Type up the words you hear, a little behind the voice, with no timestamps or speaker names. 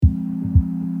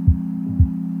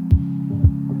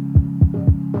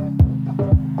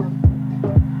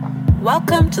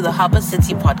Welcome to the Harbour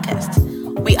City podcast.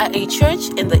 We are a church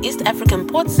in the East African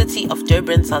port city of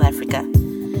Durban, South Africa.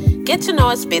 Get to know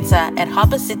us better at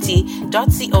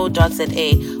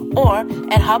harbourcity.co.za or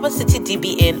at Harbour City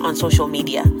DBN on social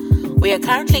media. We are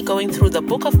currently going through the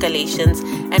book of Galatians,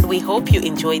 and we hope you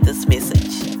enjoy this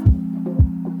message.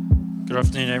 Good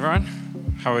afternoon, everyone.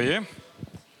 How are you?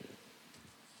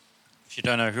 If you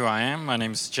don't know who I am, my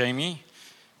name is Jamie.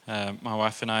 My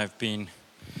wife and I have been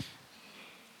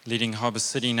leading Harbour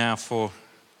City now for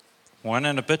 1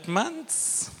 and a bit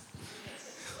months.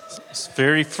 It's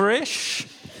very fresh.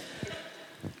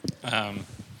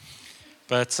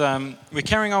 But we're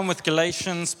carrying on with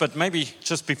Galatians, but maybe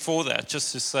just before that,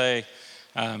 just to say,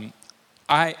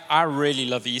 I really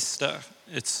love Easter.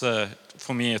 It's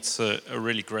for me, it's a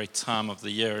really great time of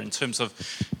the year in terms of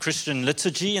Christian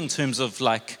liturgy, in terms of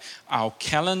like our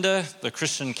calendar, the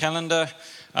Christian calendar.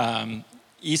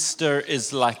 Easter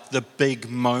is like the big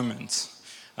moment.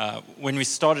 When we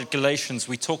started Galatians,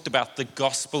 we talked about the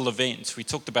gospel event. We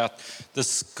talked about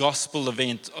this gospel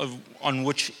event on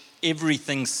which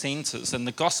everything centers. And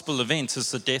the gospel event is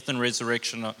the death and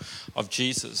resurrection of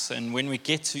Jesus. And when we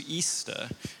get to Easter,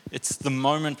 it's the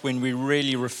moment when we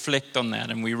really reflect on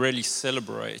that and we really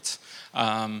celebrate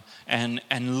and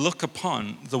look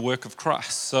upon the work of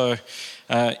Christ. So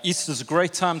Easter is a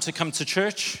great time to come to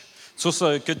church. It's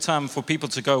also a good time for people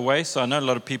to go away. So I know a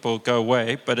lot of people go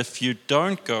away, but if you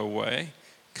don't go away,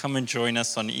 come and join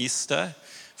us on Easter.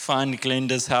 Find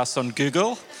Glenda's house on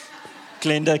Google.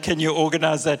 Glenda, can you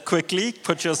organize that quickly?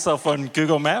 Put yourself on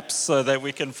Google Maps so that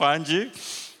we can find you.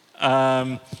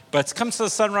 But come to the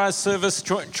sunrise service,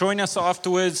 join us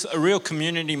afterwards, a real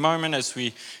community moment as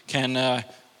we can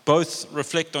both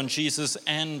reflect on Jesus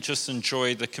and just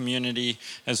enjoy the community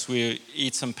as we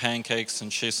eat some pancakes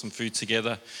and share some food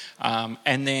together.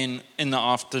 And then in the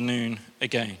afternoon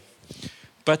again.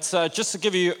 But just to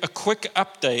give you a quick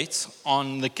update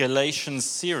on the Galatians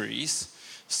series.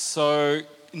 So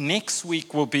next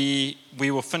week we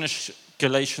will finish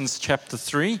Galatians chapter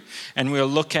 3, and we'll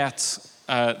look at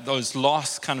those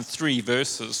last kind of 3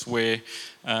 verses where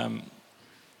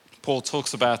Paul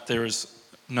talks about there is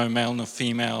no male nor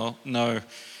female, no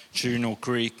Jew nor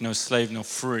Greek, no slave nor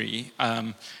free.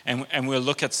 And we'll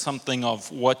look at something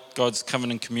of what God's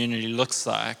covenant community looks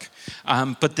like.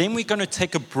 But then we're going to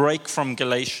take a break from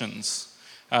Galatians.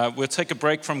 We'll take a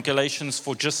break from Galatians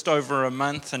for just over a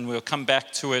month, and we'll come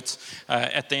back to it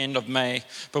at the end of May.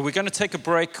 But we're going to take a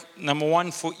break, number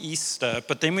one, for Easter,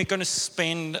 but then we're going to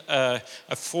spend a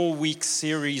 4-week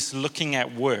series looking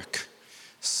at work.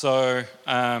 So,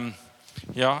 I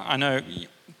know you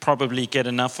probably get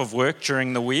enough of work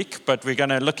during the week, but we're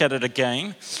going to look at it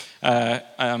again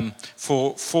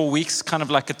for 4 weeks, kind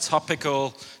of like a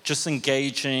topical, just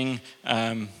engaging,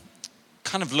 kind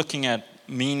of looking at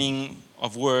meaning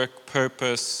of work,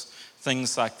 purpose,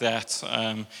 things like that,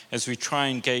 as we try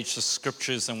and engage the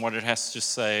scriptures and what it has to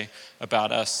say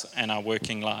about us and our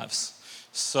working lives.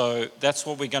 So that's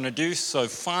what we're going to do. So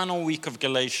final week of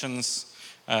Galatians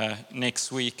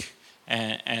next week,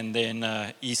 and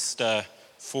then Easter,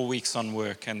 4 weeks on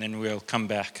work, and then we'll come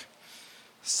back.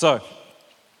 So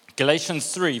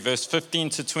Galatians 3, verse 15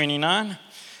 to 29.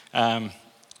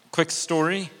 Quick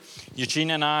story.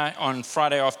 Eugene and I, on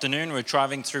Friday afternoon, we're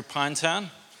driving through Pinetown.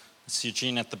 It's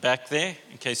Eugene at the back there,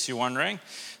 in case you're wondering.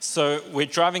 So we're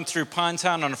driving through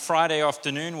Pinetown on a Friday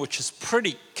afternoon, which is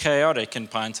pretty chaotic in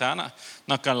Pinetown. I'm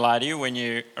not going to lie to you, when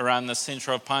you're around the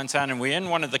center of Pinetown, and we're in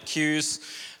one of the queues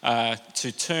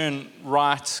to turn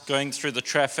right, going through the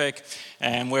traffic,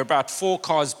 and we're about 4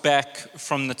 cars back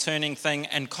from the turning thing,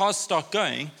 and cars start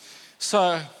going.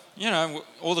 So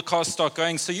all the cars start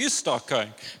going, so you start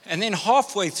going. And then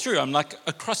halfway through, I'm like,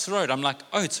 across the road, I'm like,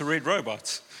 oh, it's a red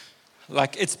robot.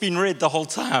 Like, it's been red the whole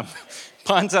time.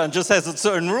 Pinetown just has its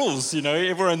own rules,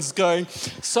 everyone's going.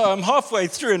 So I'm halfway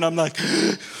through, and I'm like,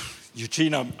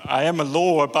 Eugene, I am a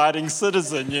law-abiding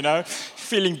citizen,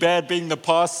 feeling bad being the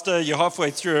pastor. You're halfway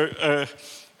through a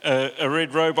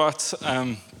red robot.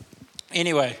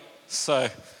 Anyway, so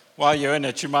while you're in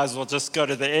it, you might as well just go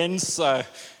to the end. So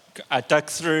I duck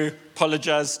through,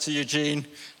 apologize to Eugene,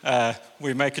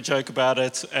 we make a joke about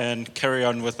it, and carry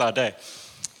on with our day.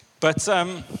 But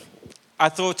I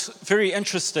thought very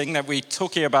interesting that we're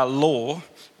talking about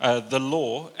the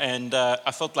law, and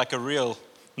I felt like a real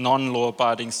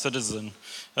non-law-abiding citizen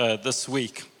this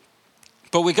week.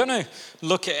 But we're going to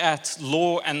look at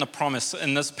law and the promise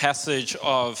in this passage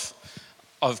of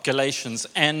Galatians.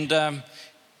 And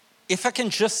if I can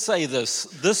just say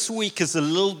this week is a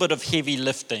little bit of heavy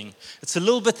lifting. It's a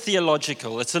little bit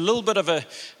theological. It's a little bit of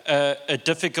a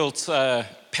difficult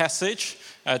passage.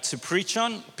 to preach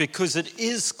on because it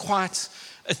is quite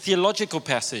a theological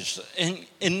passage.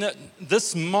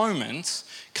 This moment,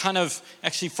 kind of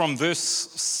actually from verse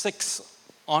 6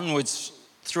 onwards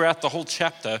throughout the whole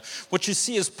chapter, what you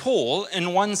see is Paul,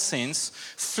 in one sense,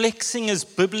 flexing his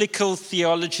biblical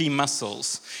theology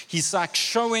muscles. He's like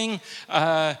showing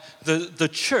the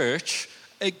church.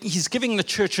 He's giving the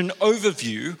church an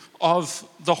overview of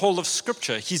the whole of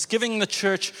Scripture. He's giving the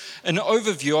church an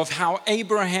overview of how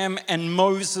Abraham and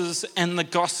Moses and the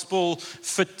gospel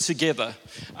fit together,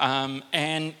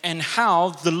 and how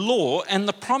the law and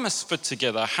the promise fit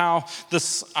together, how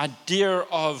this idea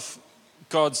of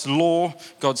God's law,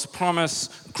 God's promise,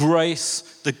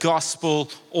 grace, the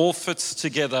gospel all fits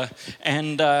together.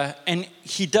 And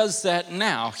he does that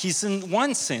now. He's, in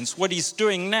one sense, what he's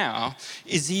doing now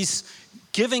is he's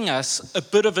giving us a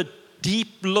bit of a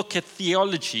deep look at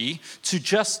theology to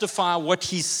justify what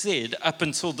he's said up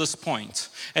until this point.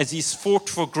 As he's fought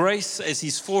for grace, as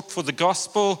he's fought for the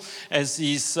gospel, as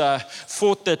he's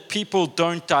fought that people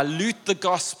don't dilute the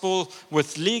gospel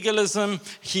with legalism,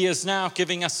 he is now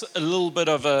giving us a little bit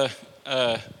of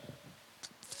a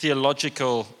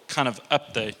theological kind of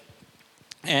update.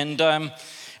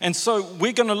 And so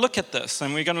we're going to look at this,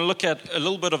 and we're going to look at a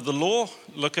little bit of the law,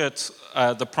 look at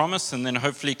the promise, and then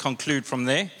hopefully conclude from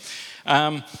there.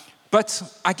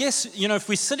 But I guess, if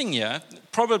we're sitting here,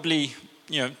 probably,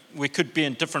 we could be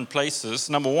in different places.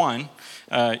 Number one,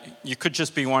 you could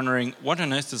just be wondering, what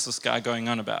on earth is this guy going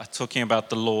on about? Talking about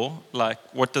the law, like,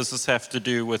 what does this have to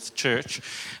do with church?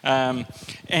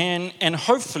 And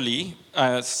hopefully,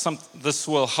 this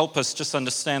will help us just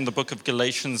understand the book of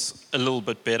Galatians a little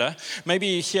bit better. Maybe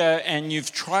you're here and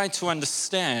you've tried to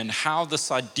understand how this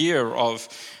idea of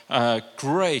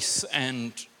grace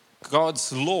and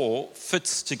God's law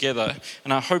fits together,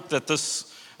 and I hope that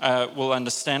this will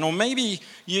understand. Or maybe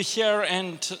you're here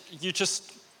and you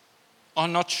just are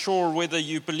not sure whether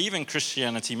you believe in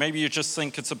Christianity. Maybe you just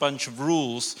think it's a bunch of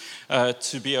rules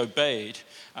to be obeyed.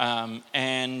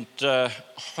 And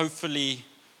hopefully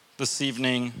this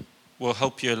evening will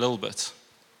help you a little bit.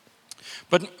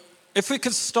 But if we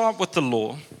could start with the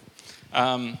law.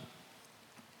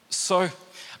 So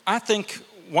I think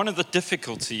one of the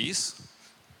difficulties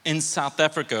in South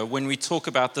Africa, when we talk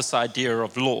about this idea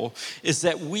of law, is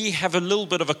that we have a little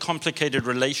bit of a complicated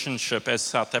relationship as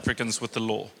South Africans with the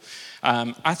law.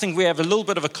 I think we have a little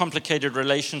bit of a complicated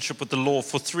relationship with the law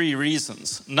for three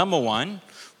reasons. Number one,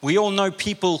 we all know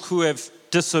people who have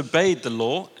disobeyed the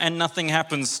law and nothing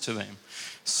happens to them.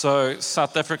 So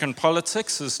South African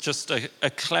politics is just a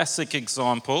classic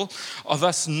example of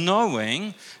us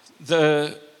knowing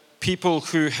the people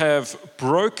who have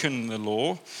broken the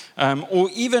law, or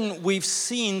even we've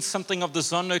seen something of the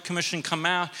Zondo Commission come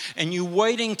out and you're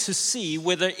waiting to see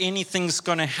whether anything's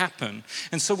going to happen.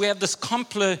 And so we have this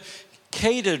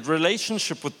complicated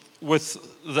relationship with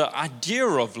the idea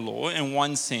of law in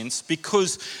one sense,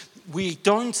 because we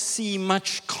don't see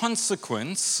much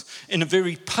consequence in a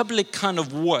very public kind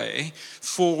of way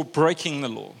for breaking the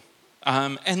law.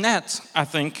 And that, I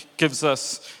think, gives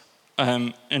us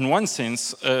in one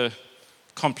sense, a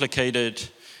complicated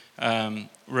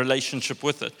relationship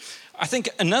with it. I think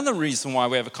another reason why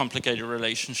we have a complicated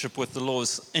relationship with the law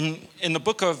is in the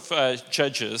book of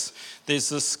Judges, there's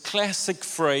this classic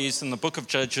phrase in the book of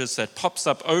Judges that pops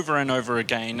up over and over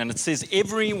again, and it says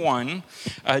everyone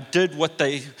did what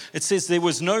it says there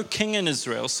was no king in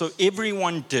Israel, so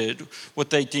everyone did what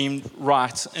they deemed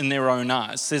right in their own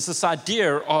eyes. There's this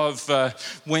idea of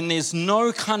when there's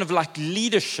no kind of like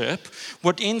leadership,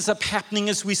 what ends up happening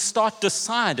is we start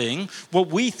deciding what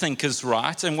we think is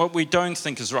right and what we don't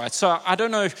think is right. So I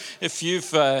don't know if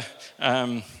you've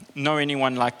know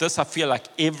anyone like this. I feel like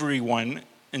everyone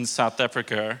in South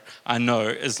Africa I know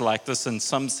is like this in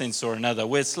some sense or another,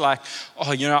 where it's like,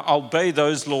 I'll obey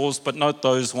those laws, but not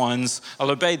those ones.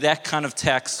 I'll obey that kind of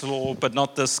tax law, but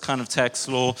not this kind of tax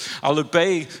law. I'll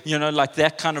obey, like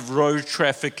that kind of road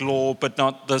traffic law, but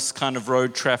not this kind of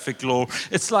road traffic law.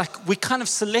 It's like we're kind of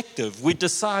selective. We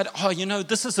decide,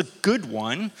 this is a good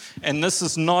one, and this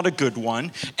is not a good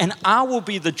one, and I will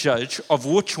be the judge of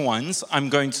which ones I'm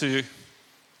going to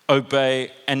obey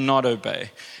and not obey.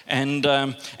 And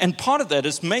part of that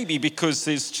is maybe because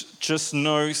there's just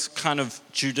no kind of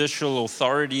judicial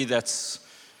authority that's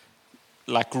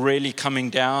like really coming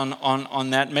down on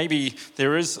that. Maybe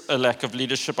there is a lack of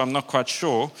leadership. I'm not quite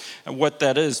sure what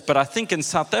that is. But I think in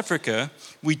South Africa,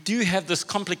 we do have this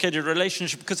complicated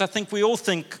relationship because I think we all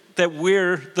think that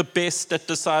we're the best at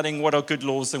deciding what are good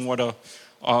laws and what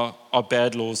are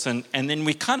bad laws. And then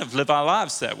we kind of live our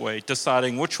lives that way,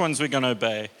 deciding which ones we're going to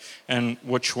obey and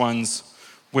which ones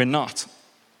we're not.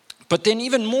 But then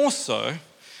even more so,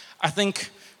 I think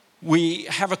we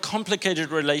have a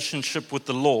complicated relationship with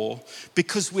the law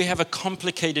because we have a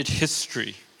complicated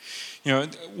history.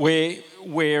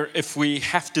 Where if we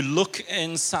have to look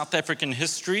in South African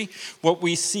history, what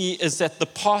we see is that the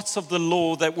parts of the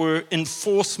law that were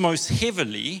enforced most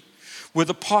heavily were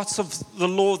the parts of the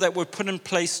law that were put in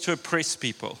place to oppress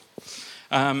people.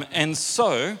 And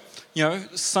so,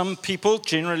 some people,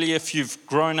 generally if you've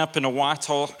grown up in a white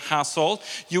household,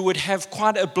 you would have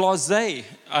quite a blasé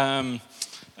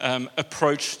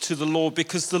approach to the law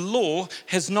because the law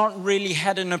has not really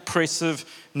had an oppressive,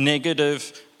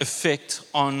 negative effect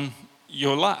on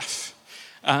your life.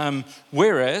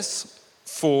 Whereas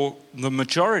for the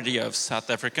majority of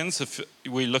South Africans, if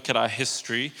we look at our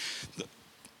history, the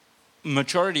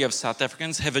majority of South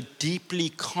Africans have a deeply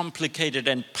complicated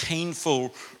and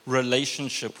painful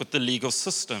relationship with the legal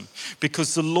system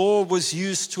because the law was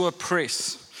used to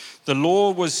oppress. The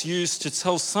law was used to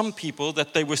tell some people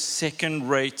that they were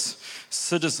second-rate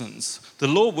citizens. The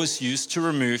law was used to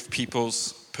remove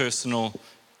people's personal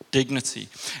dignity.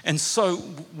 And so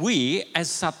we, as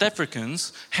South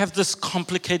Africans, have this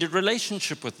complicated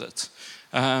relationship with it.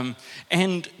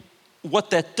 And what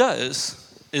that does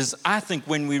is, I think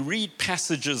when we read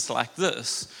passages like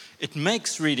this, it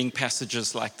makes reading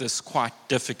passages like this quite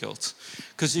difficult.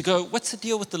 Because you go, what's the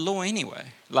deal with the law anyway?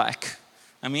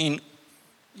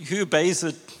 Who obeys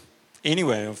it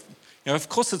anyway? Of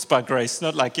course it's by grace,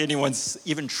 not like anyone's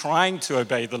even trying to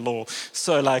obey the law.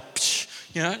 So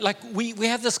we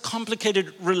have this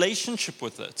complicated relationship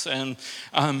with it.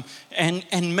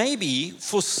 And maybe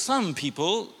for some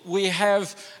people, we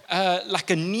have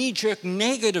a knee-jerk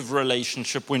negative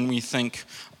relationship when we think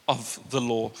of the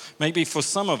law. Maybe for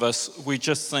some of us, we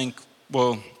just think,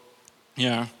 well,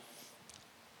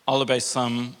 I'll obey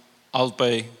some, I'll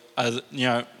obey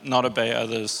not obey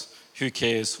others. Who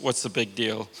cares? What's the big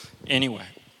deal anyway?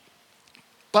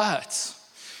 But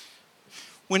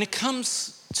when it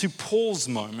comes to Paul's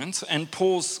moment and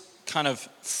Paul's kind of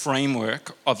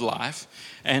framework of life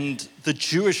and the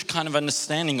Jewish kind of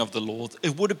understanding of the law,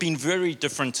 it would have been very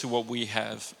different to what we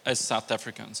have as South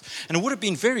Africans. And it would have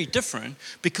been very different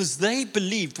because they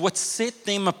believed what set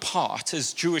them apart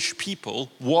as Jewish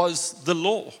people was the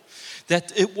law.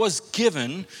 That it was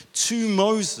given to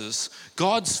Moses.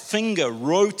 God's finger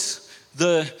wrote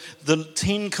the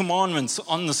 10 commandments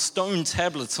on the stone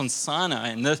tablets on Sinai,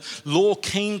 and the law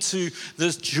came to the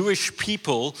Jewish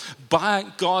people by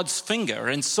God's finger.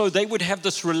 And so they would have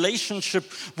this relationship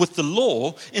with the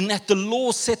law in that the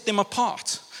law set them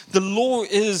apart. The law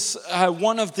is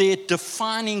one of their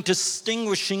defining,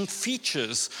 distinguishing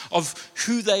features of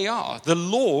who they are. The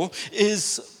law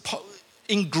is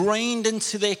ingrained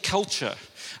into their culture.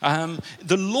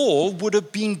 The law would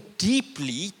have been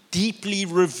deeply, deeply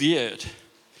revered.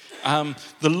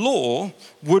 The law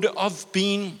would have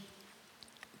been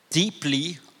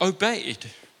deeply obeyed.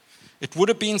 It would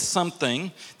have been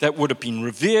something that would have been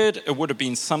revered. It would have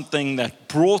been something that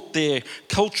brought their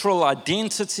cultural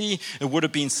identity. It would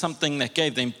have been something that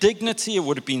gave them dignity. It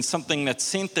would have been something that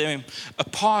set them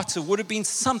apart. It would have been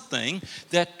something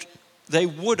that they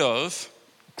would have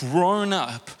grown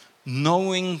up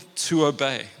knowing to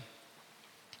obey.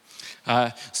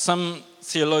 Some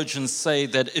theologians say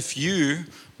that if you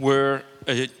were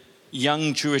a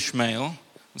young Jewish male,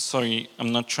 sorry,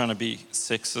 I'm not trying to be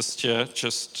sexist here,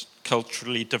 just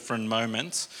culturally different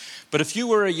moments, but if you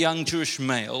were a young Jewish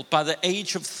male, by the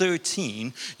age of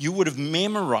 13, you would have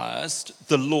memorized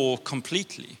the law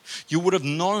completely. You would have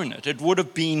known it. It would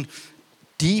have been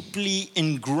deeply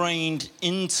ingrained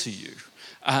into you.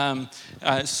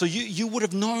 So you would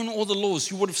have known all the laws.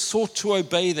 You would have sought to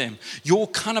obey them. Your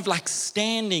kind of like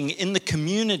standing in the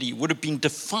community would have been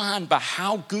defined by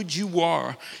how good you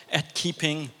are at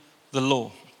keeping the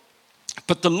law.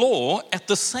 But the law, at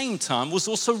the same time, was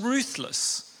also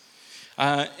ruthless.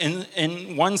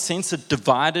 In one sense, it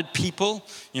divided people,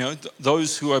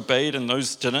 those who obeyed and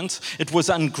those didn't. It was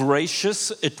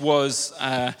ungracious. It was,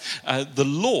 the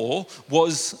law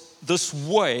was this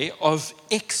way of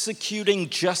executing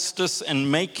justice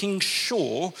and making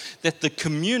sure that the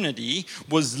community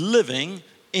was living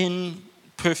in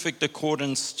perfect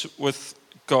accordance with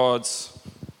God's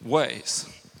ways.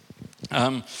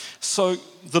 So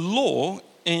the law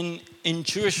in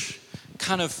Jewish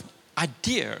kind of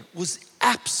idea was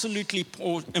absolutely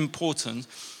important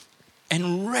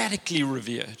and radically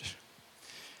revered,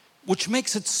 which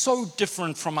makes it so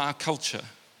different from our culture.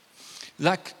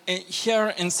 Like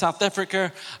here in South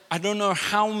Africa, I don't know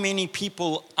how many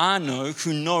people I know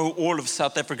who know all of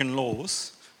South African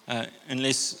laws,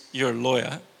 unless you're a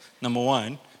lawyer, number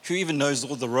one, who even knows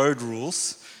all the road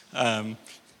rules.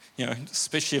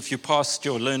 especially if you passed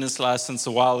your learner's license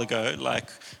a while ago, like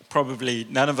probably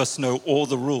none of us know all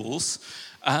the rules.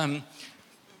 And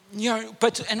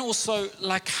also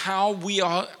like how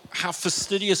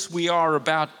fastidious we are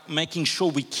about making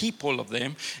sure we keep all of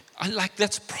them.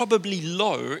 That's probably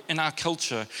low in our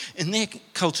culture. In their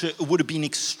culture, it would have been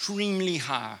extremely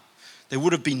high. They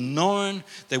would have been known.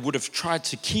 They would have tried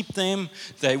to keep them.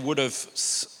 They would have,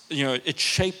 it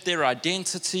shaped their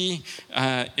identity.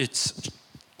 It's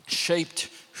shaped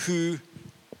who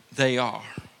they are.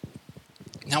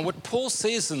 Now, what Paul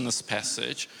says in this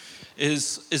passage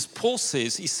is Paul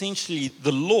says essentially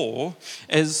the law,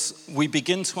 as we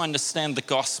begin to understand the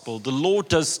gospel, the law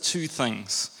does two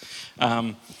things.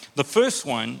 The first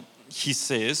one, he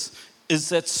says, is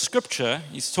that Scripture,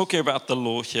 he's talking about the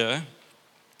law here,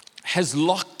 has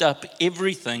locked up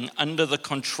everything under the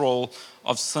control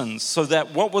of sins, so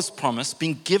that what was promised,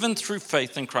 being given through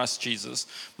faith in Christ Jesus,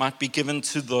 might be given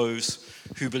to those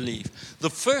who believe. The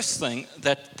first thing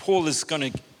that Paul is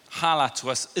going to highlight to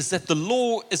us is that the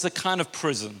law is a kind of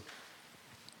prison,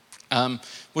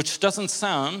 which doesn't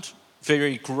sound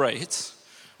very great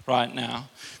right now.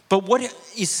 But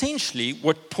essentially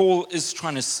what Paul is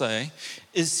trying to say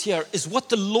is what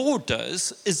the law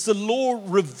does is the law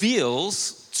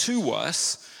reveals to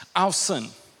us our sin.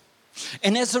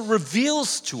 And as it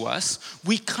reveals to us,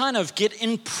 we kind of get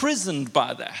imprisoned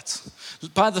by that,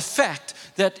 by the fact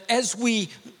that as we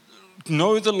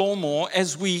know the law more,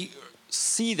 as we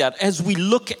see that, as we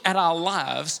look at our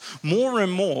lives, more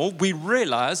and more we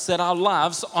realize that our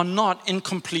lives are not in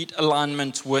complete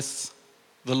alignment with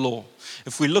the law.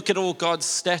 If we look at all God's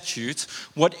statutes,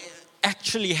 what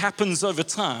actually happens over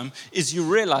time is you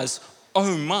realize,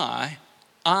 oh my,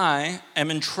 I am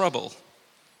in trouble.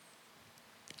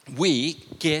 We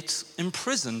get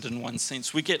imprisoned in one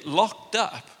sense. We get locked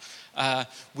up.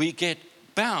 We get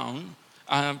bound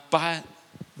by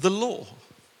the law.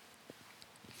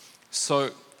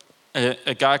 So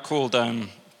a guy called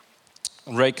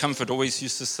Ray Comfort always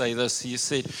used to say this. He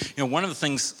said, one of the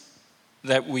things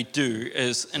that we do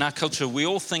is, in our culture, we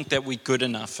all think that we're good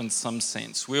enough in some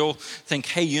sense. We all think,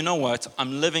 hey, you know what?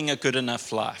 I'm living a good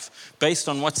enough life. Based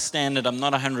on what standard, I'm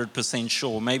not 100%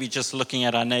 sure. Maybe just looking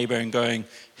at our neighbor and going,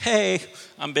 hey,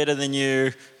 I'm better than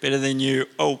you.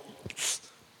 Oh,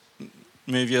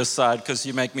 move you aside because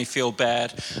you make me feel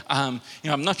bad. I'm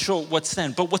not sure what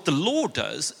standard. But what the law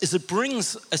does is it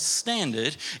brings a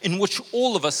standard in which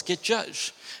all of us get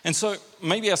judged. And so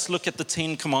maybe us look at the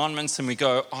 10 commandments and we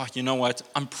go, oh, you know what?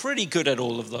 I'm pretty good at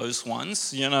all of those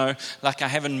ones. Like I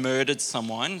haven't murdered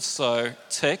someone, so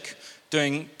tick,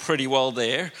 doing pretty well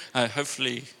there.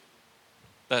 Hopefully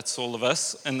that's all of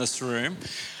us in this room.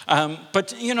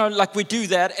 But like we do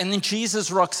that, and then Jesus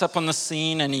rocks up on the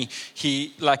scene and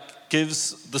he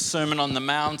gives the Sermon on the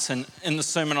Mount. And in the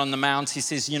Sermon on the Mount, he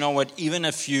says, you know what? Even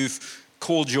if you've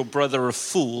called your brother a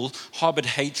fool, harbored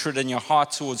hatred in your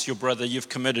heart towards your brother, you've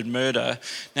committed murder.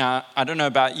 Now, I don't know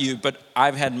about you, but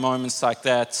I've had moments like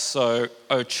that. So,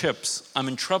 chips, I'm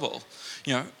in trouble.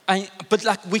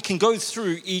 But we can go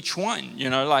through each one, do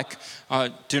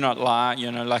not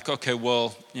lie, okay,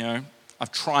 well,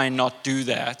 I've tried not do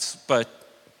that, but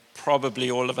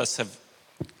probably all of us have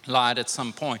lied at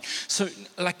some point. So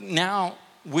now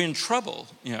we're in trouble,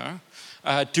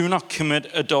 do not commit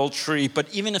adultery, but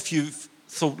even if you've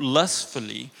thought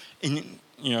lustfully in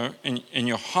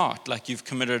your heart, like you've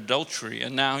committed adultery,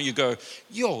 and now you go,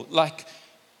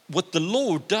 what the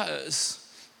law does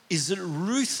is it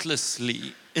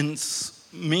ruthlessly, in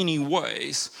many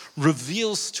ways,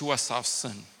 reveals to us our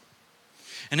sin.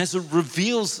 And as it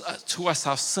reveals to us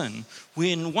our sin,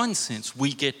 in one sense,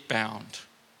 we get bound.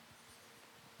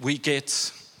 We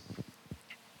get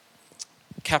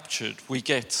captured. We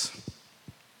get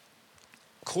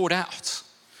caught out.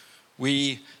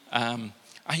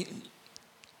 I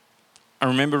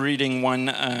remember reading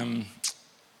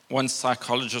one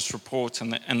psychologist report,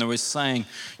 and they were saying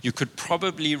you could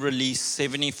probably release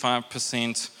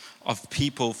 75% of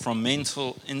people from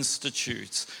mental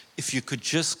institutes if you could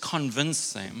just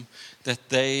convince them that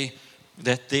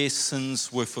their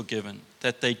sins were forgiven,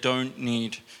 that they don't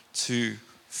need to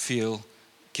feel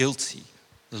guilty.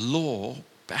 The law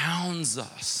bounds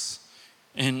us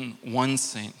in one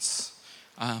sense.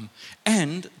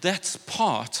 And that's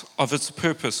part of its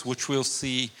purpose, which we'll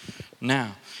see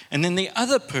now. And then the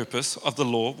other purpose of the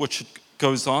law, which it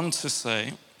goes on to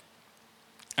say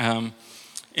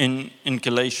in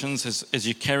Galatians, as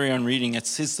you carry on reading, it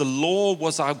says the law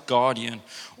was our guardian,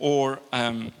 or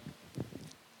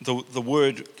the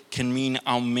word can mean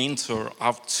our mentor,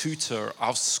 our tutor,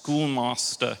 our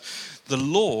schoolmaster. The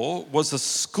law was a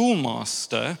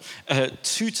schoolmaster, a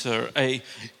tutor, a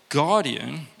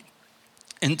guardian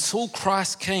until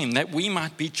Christ came, that we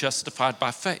might be justified by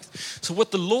faith. So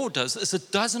what the law does is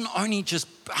it doesn't only just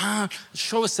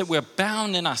show us that we're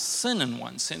bound in our sin in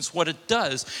one sense. What it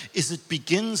does is it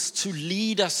begins to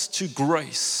lead us to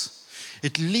grace.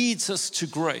 It leads us to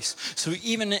grace. So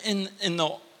even in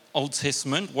the Old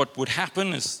Testament, what would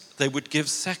happen is they would give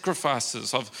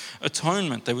sacrifices of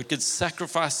atonement. They would give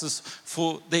sacrifices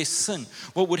for their sin.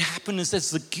 What would happen is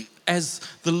as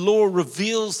the law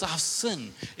reveals our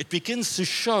sin, it begins to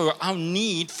show our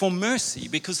need for mercy,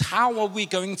 because how are we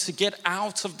going to get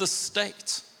out of this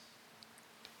state?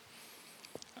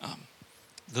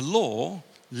 The law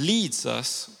leads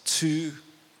us to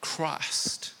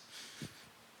Christ.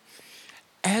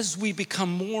 As we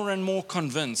become more and more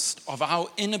convinced of our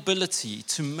inability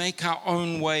to make our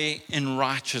own way in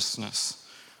righteousness,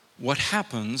 what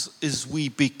happens is we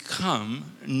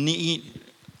become needy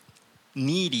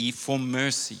for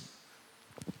mercy.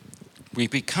 We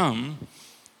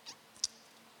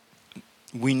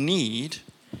need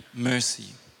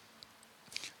mercy.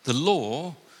 The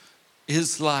law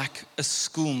is like a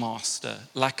schoolmaster,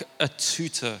 like a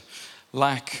tutor,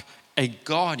 like a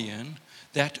guardian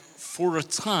that for a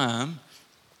time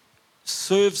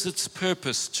serves its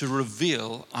purpose to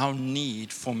reveal our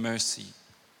need for mercy.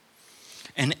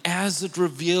 And as it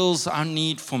reveals our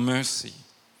need for mercy,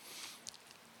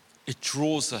 it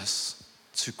draws us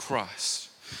to Christ.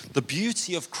 The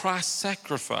beauty of Christ's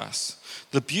sacrifice,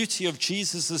 the beauty of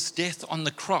Jesus' death on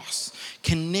the cross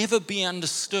can never be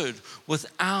understood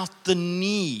without the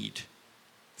need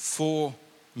for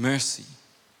mercy,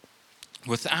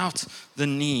 without the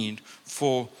need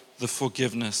for the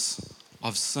forgiveness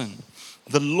of sin.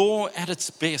 The law at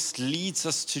its best leads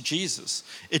us to Jesus.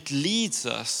 It leads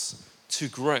us to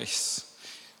grace.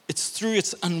 It's through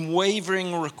its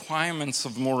unwavering requirements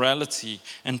of morality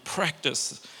and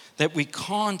practice that we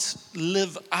can't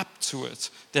live up to it,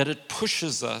 that it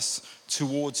pushes us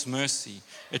towards mercy.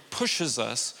 It pushes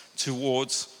us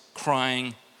towards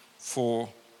crying for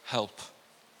help.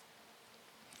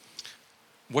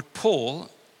 What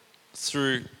Paul,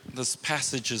 through this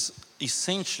passage, is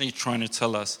essentially trying to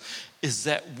tell us is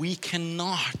that we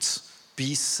cannot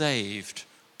be saved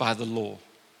by the law.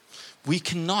 We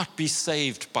cannot be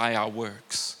saved by our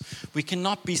works. We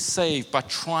cannot be saved by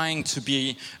trying to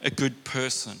be a good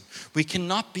person. We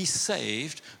cannot be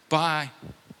saved by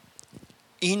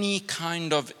any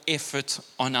kind of effort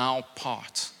on our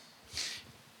part.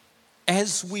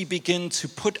 As we begin to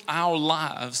put our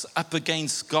lives up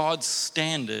against God's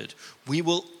standard, we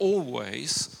will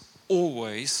always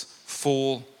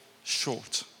fall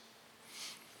short.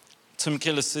 Tim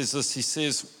Keller says this. He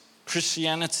says,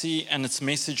 Christianity and its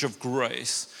message of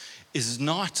grace it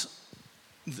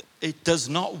does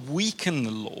not weaken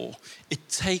the law, it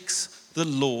takes the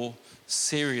law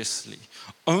seriously.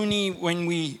 Only when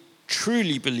we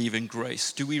truly believe in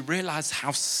grace do we realize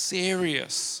how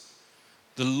serious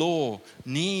the law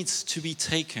needs to be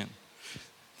taken,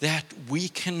 that we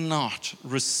cannot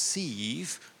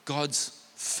receive God's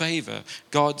favor,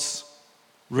 God's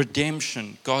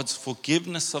redemption, God's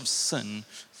forgiveness of sin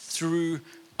through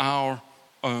our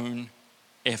own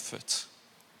effort.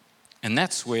 And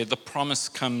that's where the promise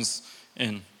comes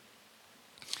in.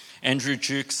 Andrew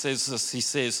Duke says this. He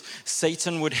says,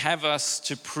 Satan would have us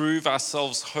to prove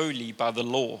ourselves holy by the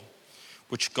law,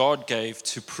 which God gave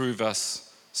to prove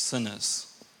us sinners.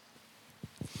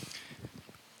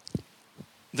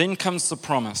 Then comes the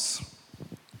promise.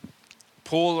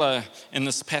 Paul, in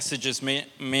this passage, has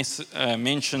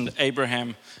mentioned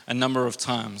Abraham a number of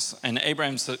times. And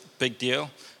Abraham's a big deal.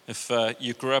 If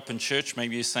you grew up in church,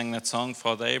 maybe you sang that song,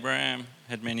 Father Abraham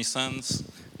had many sons.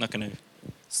 I'm not going to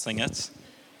sing it.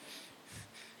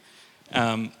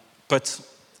 But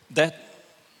that,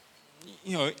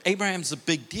 Abraham's a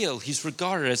big deal. He's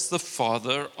regarded as the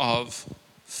father of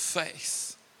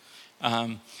faith.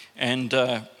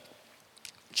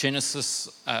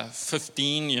 Genesis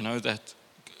 15, that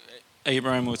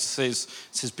Abraham says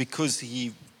because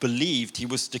he believed he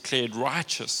was declared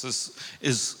righteous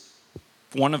is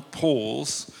one of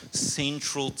Paul's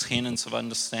central tenets of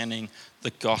understanding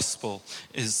the gospel,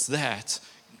 is that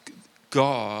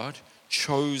God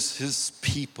chose his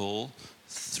people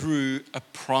through a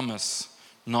promise,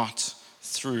 not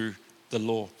through the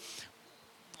law.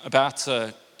 About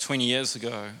 20 years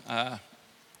ago,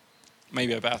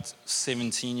 maybe about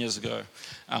 17 years ago,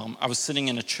 I was sitting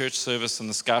in a church service and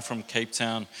this guy from Cape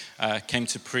Town came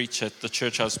to preach at the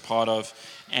church I was part of,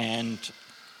 and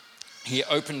he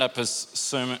opened up his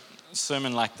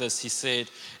sermon like this. He said,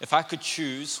 if I could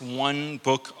choose one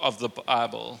book of the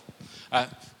Bible,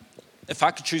 if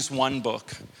I could choose one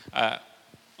book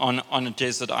on a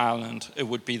desert island, it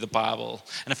would be the Bible.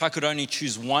 And if I could only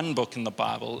choose one book in the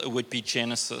Bible, it would be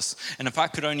Genesis. And if I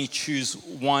could only choose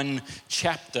one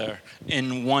chapter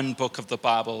in one book of the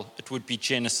Bible, it would be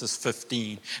Genesis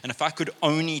 15. And if I could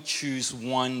only choose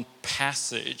one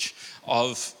passage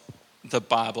of the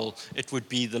Bible, it would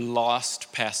be the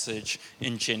last passage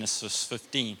in Genesis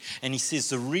 15. And he says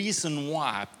the reason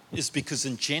why is because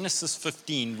in Genesis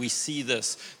 15 we see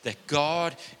this, that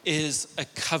God is a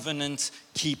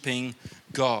covenant-keeping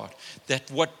God.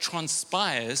 That what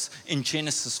transpires in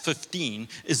Genesis 15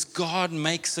 is God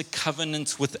makes a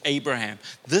covenant with Abraham.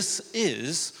 This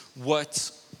is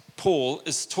what Paul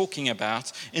is talking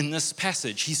about in this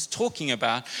passage. He's talking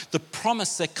about the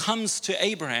promise that comes to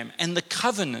Abraham and the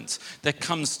covenant that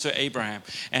comes to Abraham.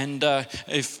 And I'm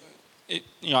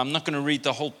not going to read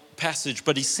the whole passage,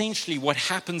 but essentially what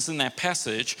happens in that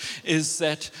passage is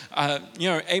that,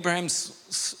 Abraham's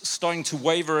starting to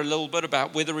waver a little bit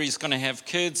about whether he's going to have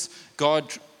kids.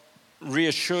 God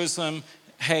reassures him,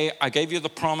 hey, I gave you the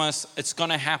promise, it's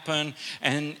going to happen.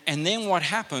 And then what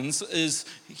happens is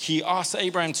he asks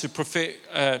Abraham to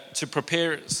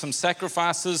prepare some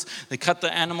sacrifices. They cut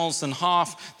the animals in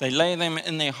half. They lay them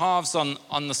in their halves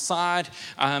on the side.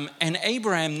 And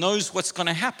Abraham knows what's going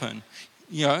to happen.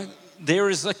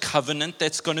 There is a covenant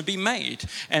that's going to be made.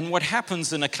 And what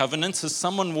happens in a covenant is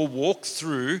someone will walk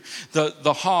through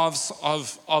the halves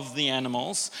of the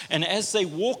animals. And as they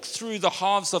walk through the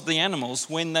halves of the animals,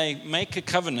 when they make a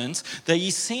covenant, they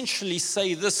essentially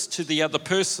say this to the other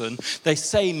person. They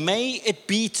say, may it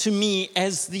be to me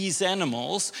as these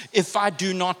animals if I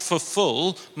do not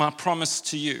fulfill my promise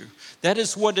to you. That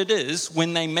is what it is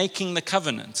when they're making the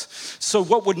covenant. So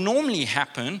what would normally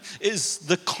happen is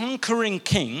the conquering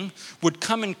king would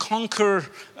come and conquer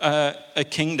a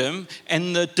kingdom,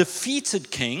 and the defeated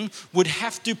king would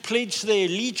have to pledge their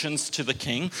allegiance to the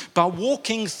king by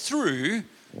walking through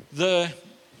the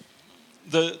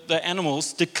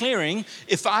animals, declaring,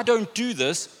 if I don't do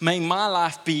this, may my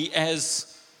life be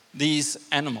as these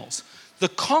animals. The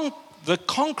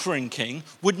conquering king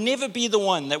would never be the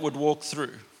one that would walk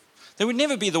through. They would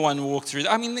never be the one who walked through.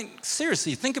 I mean,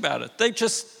 seriously, think about it. They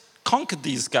just conquered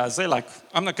these guys. They're like,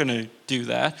 I'm not going to do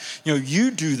that. You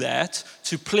do that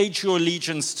to pledge your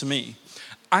allegiance to me.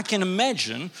 I can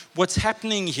imagine what's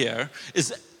happening here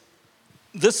is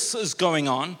this is going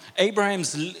on.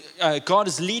 God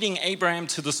is leading Abraham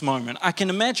to this moment. I can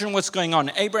imagine what's going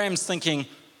on. Abraham's thinking,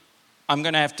 I'm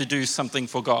going to have to do something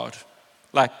for God.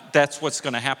 Like, that's what's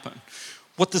going to happen.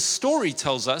 What the story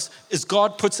tells us is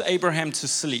God puts Abraham to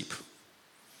sleep.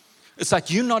 It's like,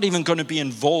 you're not even going to be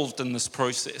involved in this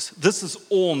process. This is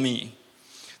all me.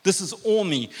 This is all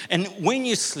me. And when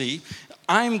you sleep,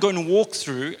 I'm going to walk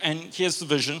through, and here's the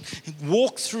vision,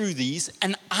 walk through these,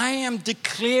 and I am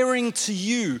declaring to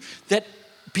you that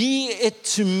be it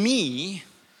to me,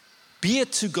 be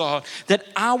it to God, that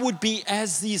I would be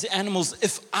as these animals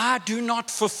if I do not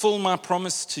fulfill my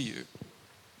promise to you.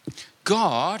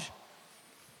 God,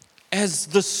 as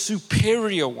the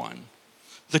superior one,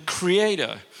 the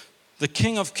creator, the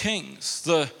King of Kings,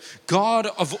 the God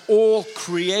of all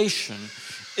creation,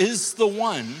 is the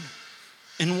one,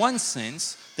 in one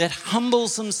sense, that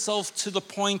humbles himself to the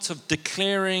point of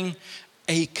declaring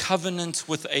a covenant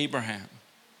with Abraham.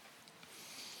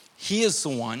 He is the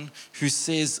one who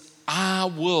says, I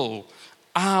will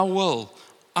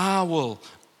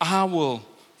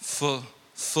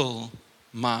fulfill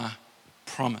my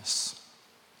promise.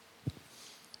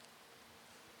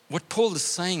 What Paul is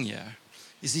saying here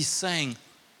is he's saying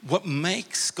what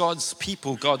makes God's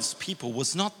people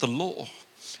was not the law.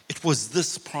 It was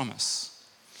this promise.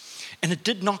 And it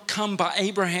did not come by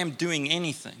Abraham doing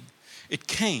anything. It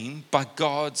came by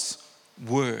God's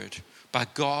word, by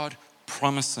God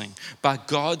promising, by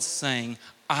God saying,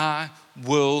 I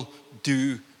will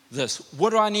do this.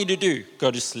 What do I need to do? Go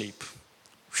to sleep.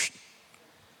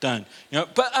 Done.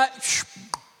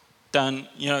 Done.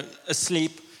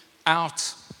 Asleep,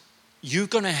 out. You're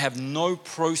going to have no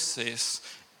process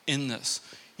in this.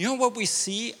 You know what we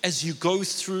see as you go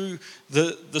through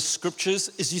the scriptures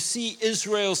is you see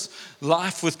Israel's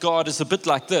life with God is a bit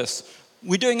like this.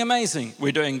 We're doing amazing,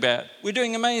 we're doing bad. We're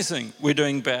doing amazing, we're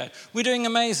doing bad. We're doing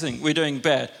amazing, we're doing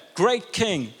bad. Great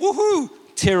king, woohoo!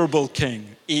 Terrible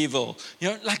king, evil.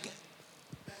 Like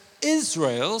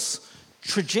Israel's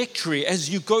trajectory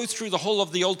as you go through the whole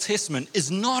of the Old Testament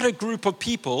is not a group of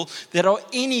people that are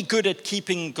any good at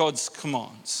keeping God's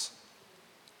commands.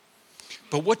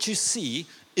 But what you see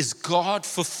is God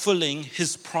fulfilling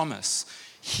his promise.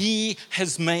 He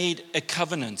has made a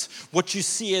covenant. What you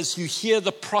see as you hear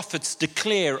the prophets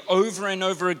declare over and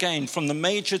over again, from the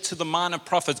major to the minor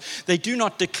prophets, they do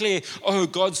not declare, oh,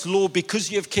 God's law, because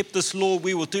you have kept this law,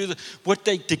 we will do that. What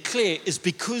they declare is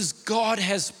because God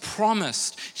has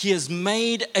promised, He has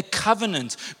made a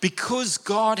covenant, because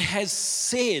God has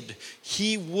said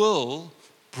He will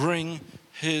bring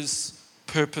His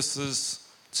purposes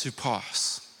to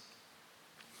pass.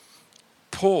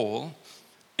 Paul,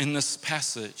 in this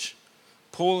passage,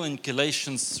 Paul in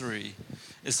Galatians 3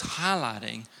 is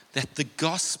highlighting that the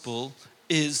gospel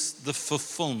is the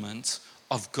fulfillment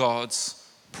of God's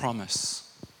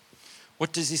promise.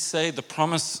 What does he say? The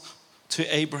promise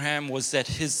to Abraham was that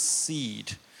his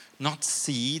seed, not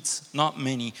seeds, not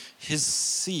many, his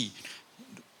seed,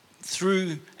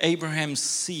 through Abraham's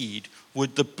seed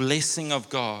would the blessing of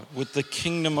God, would the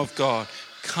kingdom of God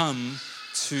come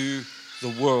to the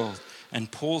world. And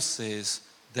Paul says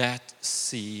that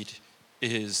seed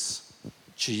is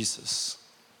Jesus.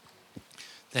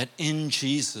 That in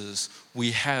Jesus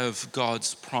we have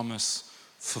God's promise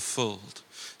fulfilled,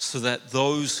 so that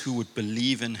those who would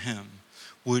believe in Him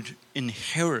would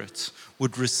inherit,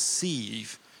 would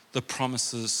receive the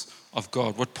promises of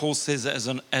God. What Paul says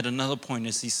at another point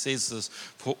is he says this,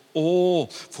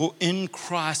 for in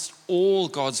Christ all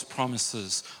God's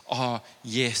promises are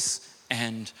yes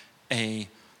and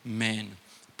amen.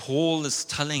 Paul is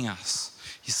telling us,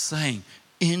 he's saying,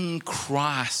 in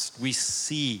Christ we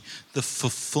see the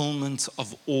fulfillment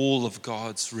of all of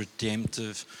God's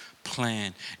redemptive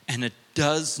plan. And it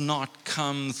does not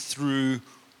come through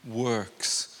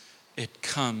works. It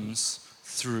comes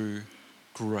through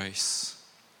grace.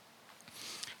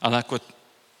 I like what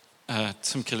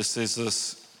Tim Keller says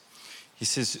this. He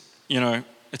says,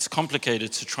 it's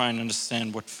complicated to try and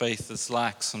understand what faith is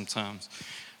like sometimes.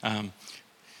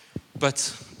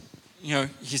 But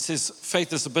he says,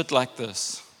 faith is a bit like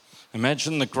this.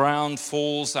 Imagine the ground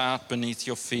falls out beneath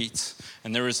your feet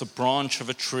and there is a branch of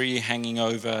a tree hanging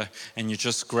over and you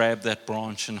just grab that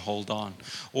branch and hold on.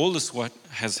 All this what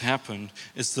has happened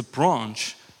is the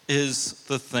branch is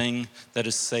the thing that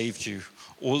has saved you.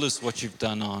 All this what you've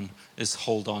done on is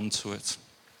hold on to it.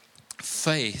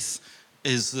 Faith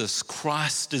is this.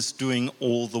 Christ is doing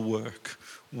all the work.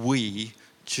 We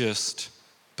just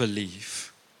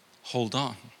believe. Hold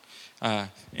on,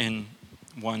 in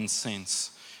one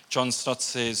sense. John Stott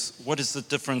says, what is the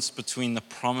difference between the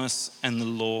promise and the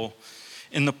law?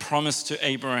 In the promise to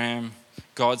Abraham,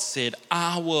 God said,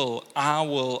 I will.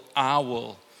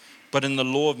 But in the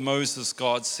law of Moses,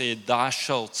 God said, thou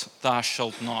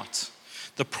shalt not.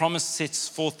 The promise sets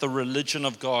forth the religion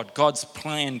of God, God's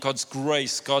plan, God's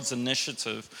grace, God's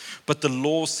initiative. But the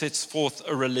law sets forth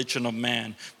a religion of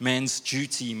man, man's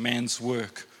duty, man's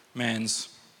work, man's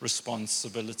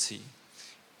responsibility.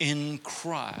 In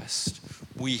Christ,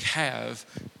 we have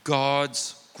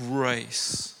God's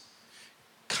grace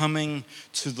coming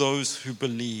to those who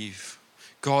believe,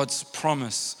 God's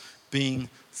promise being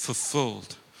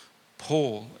fulfilled.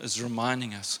 Paul is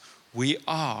reminding us we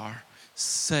are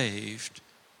saved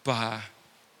by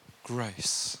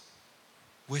grace.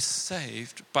 We're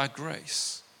saved by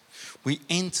grace. We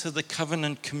enter the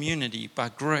covenant community by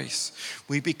grace.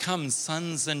 We become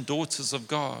sons and daughters of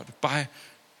God by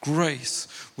grace.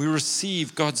 We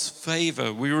receive God's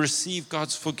favor. We receive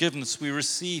God's forgiveness. We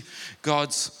receive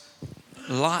God's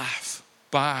life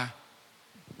by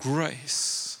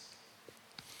grace.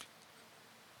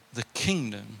 The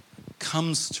kingdom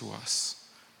comes to us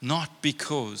not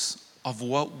because of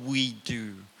what we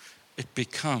do.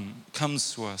 It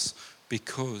comes to us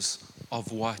because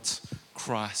of what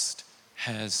Christ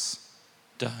has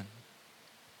done.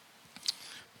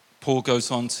 Paul goes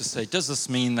on to say, does this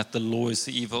mean that the law is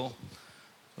evil?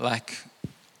 Like,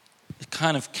 it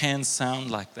kind of can sound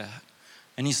like that.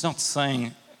 And he's not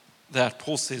saying that.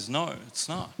 Paul says, no, it's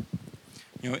not.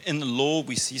 In the law,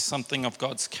 we see something of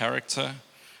God's character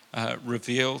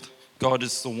revealed. God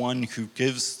is the one who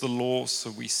gives the law,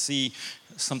 so we see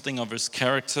something of His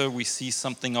character. We see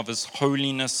something of His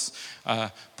holiness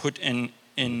put in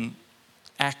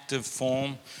active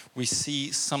form. We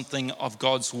see something of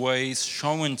God's ways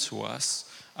shown to us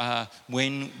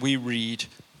when we read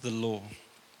the law.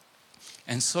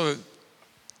 And so,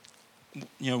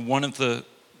 one of the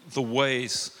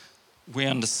ways we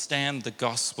understand the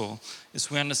gospel is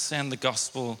we understand the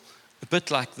gospel a bit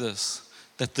like this,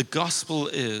 that the gospel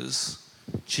is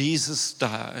Jesus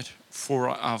died for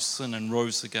our sin and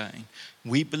rose again.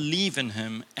 We believe in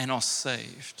Him and are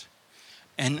saved.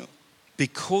 And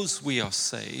because we are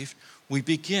saved, we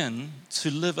begin to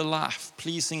live a life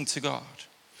pleasing to God.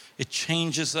 It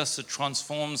changes us, it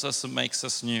transforms us, it makes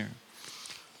us new.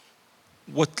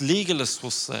 what legalists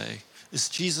will say is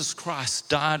Jesus Christ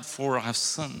died for our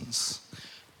sins.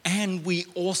 And we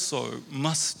also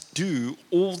must do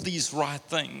all these right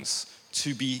things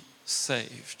to be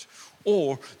saved.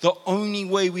 Or the only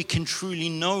way we can truly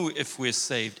know if we're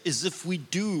saved is if we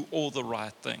do all the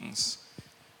right things.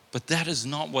 But that is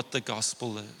not what the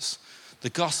gospel is. The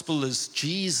gospel is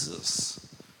Jesus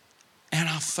and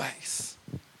our faith.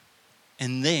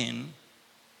 And then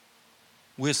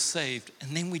we're saved,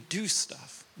 and then we do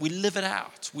stuff. We live it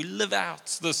out. We live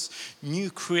out this new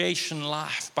creation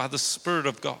life by the Spirit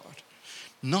of God.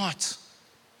 Not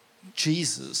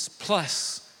Jesus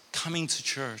plus coming to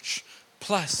church,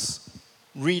 plus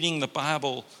reading the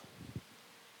Bible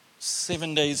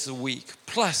 7 days a week,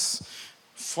 plus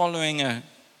following a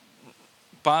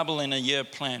Bible in a year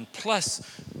plan, plus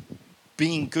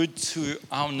being good to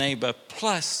our neighbor,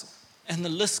 plus, and the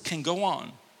list can go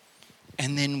on.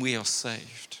 And then we are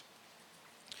saved.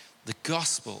 The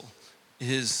gospel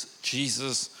is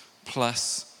Jesus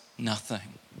plus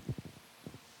nothing.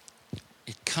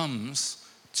 It comes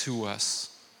to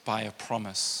us by a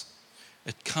promise.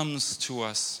 It comes to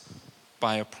us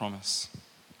by a promise.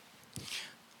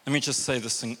 Let me just say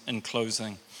this in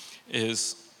closing,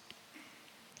 is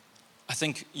I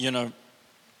think,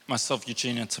 myself,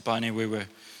 Eugene, and Tabani, we were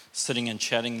sitting and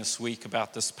chatting this week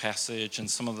about this passage and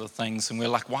some of the things, and we're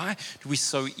like, why do we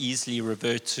so easily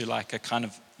revert to like a kind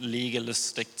of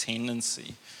legalistic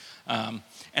tendency? And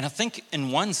I think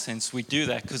in one sense we do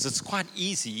that because it's quite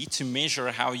easy to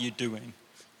measure how you're doing.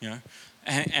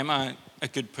 Am I a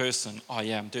good person? Oh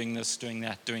yeah, I'm doing this, doing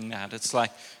that, doing that.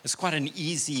 It's quite an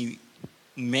easy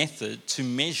method to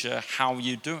measure how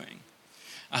you're doing.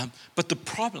 But the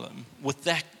problem with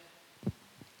that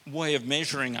way of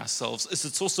measuring ourselves is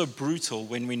it's also brutal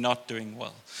when we're not doing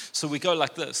well. So we go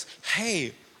like this: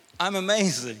 hey, I'm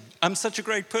amazing. I'm such a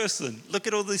great person. Look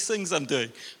at all these things I'm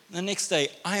doing. The next day,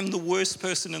 I am the worst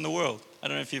person in the world. I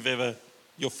don't know if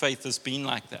your faith has been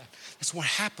like that. That's what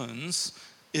happens,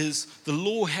 is the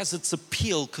law has its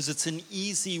appeal because it's an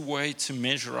easy way to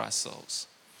measure ourselves.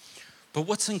 But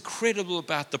what's incredible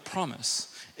about the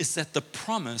promise is that the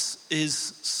promise is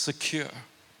secure.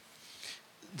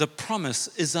 The promise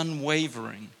is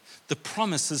unwavering. The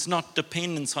promise is not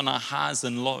dependent on our highs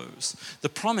and lows. The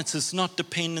promise is not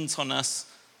dependent on us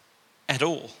at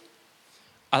all.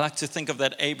 I like to think of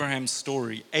that Abraham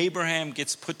story. Abraham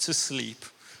gets put to sleep.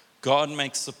 God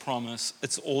makes the promise.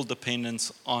 It's all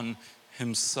dependent on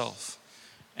himself.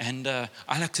 And I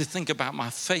like to think about my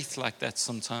faith like that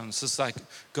sometimes. It's like,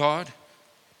 God,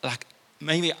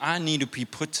 maybe I need to be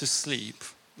put to sleep.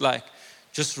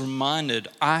 Just reminded,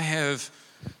 I have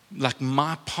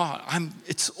my part,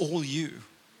 it's all you.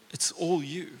 It's all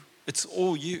you. It's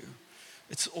all you.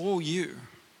 It's all you.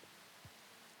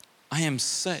 I am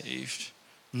saved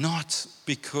not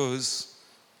because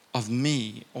of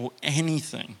me or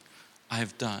anything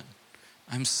I've done.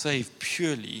 I'm saved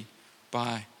purely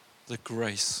by the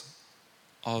grace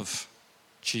of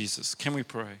Jesus. Can we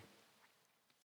pray?